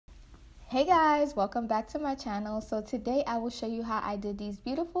Hey guys, welcome back to my channel. So today I will show you how I did these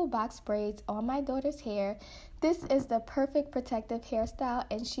beautiful box braids on my daughter's hair. This is the perfect protective hairstyle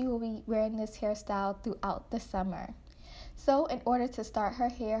and she will be wearing this hairstyle throughout the summer. So in order to start her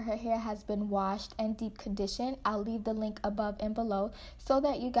hair has been washed and deep conditioned. I'll leave the link above and below so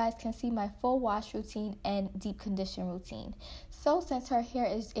that you guys can see my full wash routine and deep condition routine. So since her hair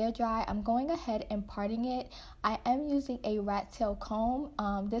is air dry, I'm going ahead and parting it. I am using a rat tail comb.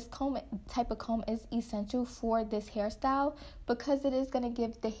 This type of comb is essential for this hairstyle because it is going to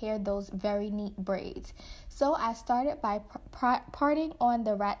give the hair those very neat braids. So I started by parting on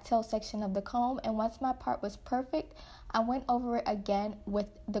the rat tail section of the comb, and once my part was perfect, I went over it again with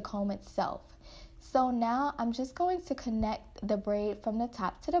the comb itself. So now I'm just going to connect the braid from the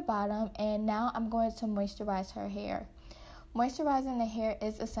top to the bottom, and now I'm going to moisturize her hair. Moisturizing the hair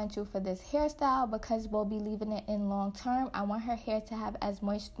is essential for this hairstyle because we'll be leaving it in long term. I want her hair to have as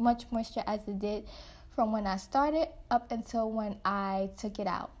much moisture as it did from when I started up until when I took it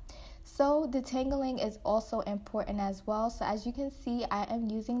out. So detangling is also important as well. So as you can see, I am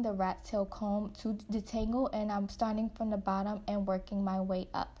using the rat tail comb to detangle, and I'm starting from the bottom and working my way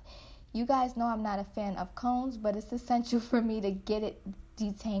up. You guys know I'm not a fan of combs, but it's essential for me to get it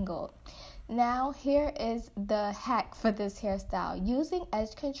detangled. Now here is the hack for this hairstyle. Using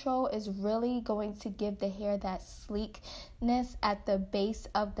edge control is really going to give the hair that sleekness at the base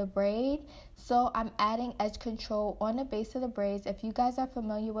of the braid. So I'm adding edge control on the base of the braids. If you guys are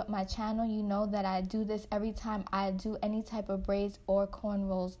familiar with my channel, you know that I do this every time I do any type of braids or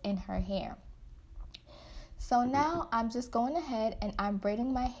cornrows in her hair. So now I'm just going ahead and I'm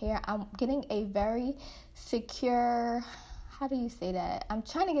braiding my hair. I'm getting a very secure, how do you say that? I'm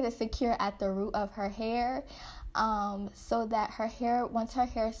trying to get it secure at the root of her hair so that her hair, once her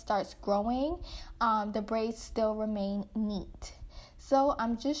hair starts growing, the braids still remain neat. So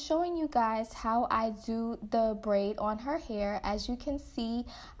I'm just showing you guys how I do the braid on her hair. As you can see,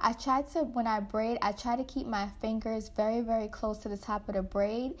 when I braid, I try to keep my fingers very, very close to the top of the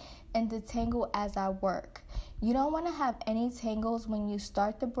braid and detangle as I work. You don't want to have any tangles when you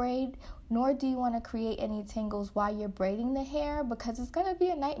start the braid, nor do you want to create any tangles while you're braiding the hair because it's going to be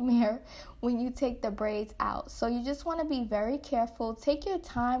a nightmare when you take the braids out. So you just want to be very careful. Take your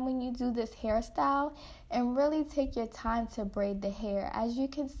time when you do this hairstyle and really take your time to braid the hair. As you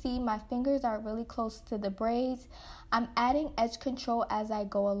can see, my fingers are really close to the braids. I'm adding edge control as I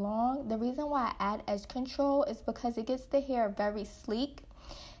go along. The reason why I add edge control is because it gets the hair very sleek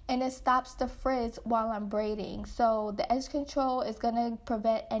and it stops the frizz while I'm braiding. So the edge control is going to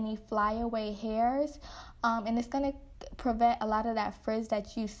prevent any flyaway hairs, and it's going to prevent a lot of that frizz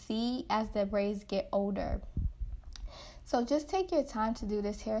that you see as the braids get older. So just take your time to do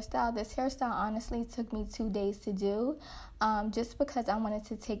this hairstyle. This hairstyle honestly took me 2 days to do, just because I wanted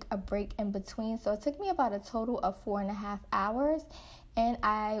to take a break in between. So it took me about a total of 4.5 hours, and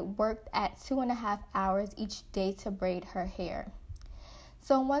I worked at 2.5 hours each day to braid her hair.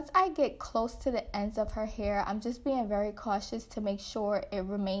 So once I get close to the ends of her hair, I'm just being very cautious to make sure it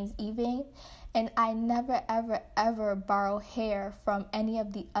remains even. And I never, ever borrow hair from any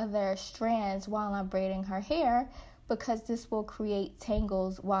of the other strands while I'm braiding her hair because this will create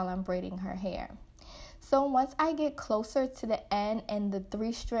tangles while I'm braiding her hair. So once I get closer to the end and the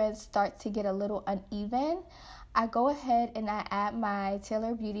 3 strands start to get a little uneven, I go ahead and I add my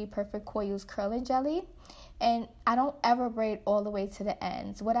Taylor Beauty Perfect Coils Curling Jelly. And I don't ever braid all the way to the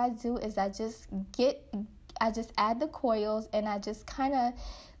ends. What I do is I just add the coils and I just kind of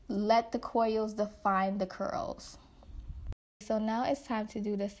let the coils define the curls. So now it's time to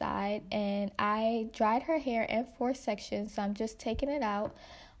do the side, and I dried her hair in 4 sections, so I'm just taking it out.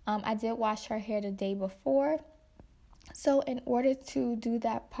 I did wash her hair the day before. So in order to do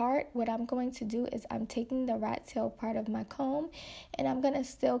that part, what I'm going to do is I'm taking the rat tail part of my comb and I'm going to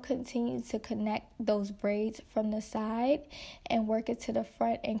still continue to connect those braids from the side and work it to the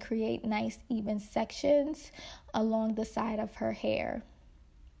front and create nice even sections along the side of her hair.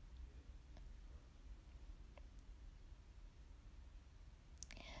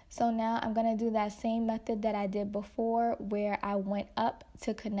 So now I'm going to do that same method that I did before where I went up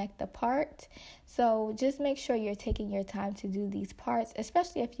to connect the part. So just make sure you're taking your time to do these parts,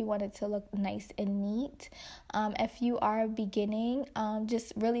 especially if you want it to look nice and neat. If you are beginning,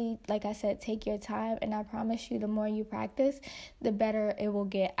 just really, like I said, take your time, and I promise you the more you practice, the better it will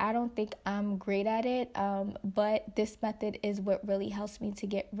get. I don't think I'm great at it, but this method is what really helps me to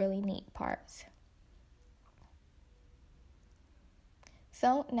get really neat parts.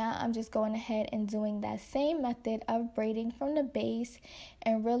 So now I'm just going ahead and doing that same method of braiding from the base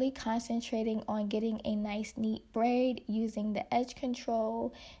and really concentrating on getting a nice neat braid using the edge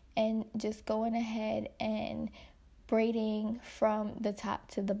control and just going ahead and braiding from the top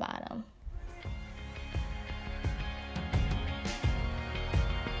to the bottom.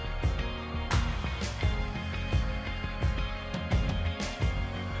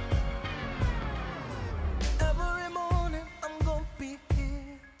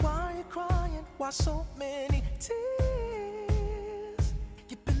 Why so many tears?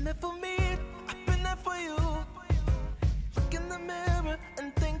 You've been there for me, I've been there for you. Look in the mirror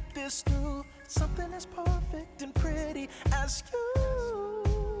and think this through. Something as perfect and pretty as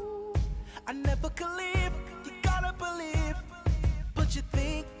you, I never could leave, you gotta believe. But you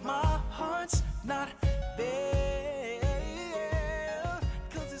think my heart's not there,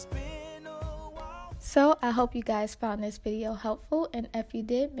 'cause it's been a while. So I hope you guys found this video helpful, and if you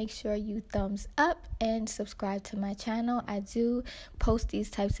did, make sure you thumbs up and subscribe to my channel. I do post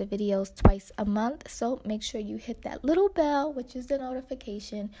these types of videos twice a month, so make sure you hit that little bell, which is the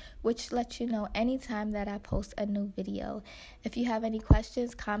notification, which lets you know anytime that I post a new video. If you have any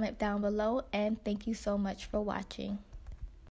questions, comment down below, and thank you so much for watching.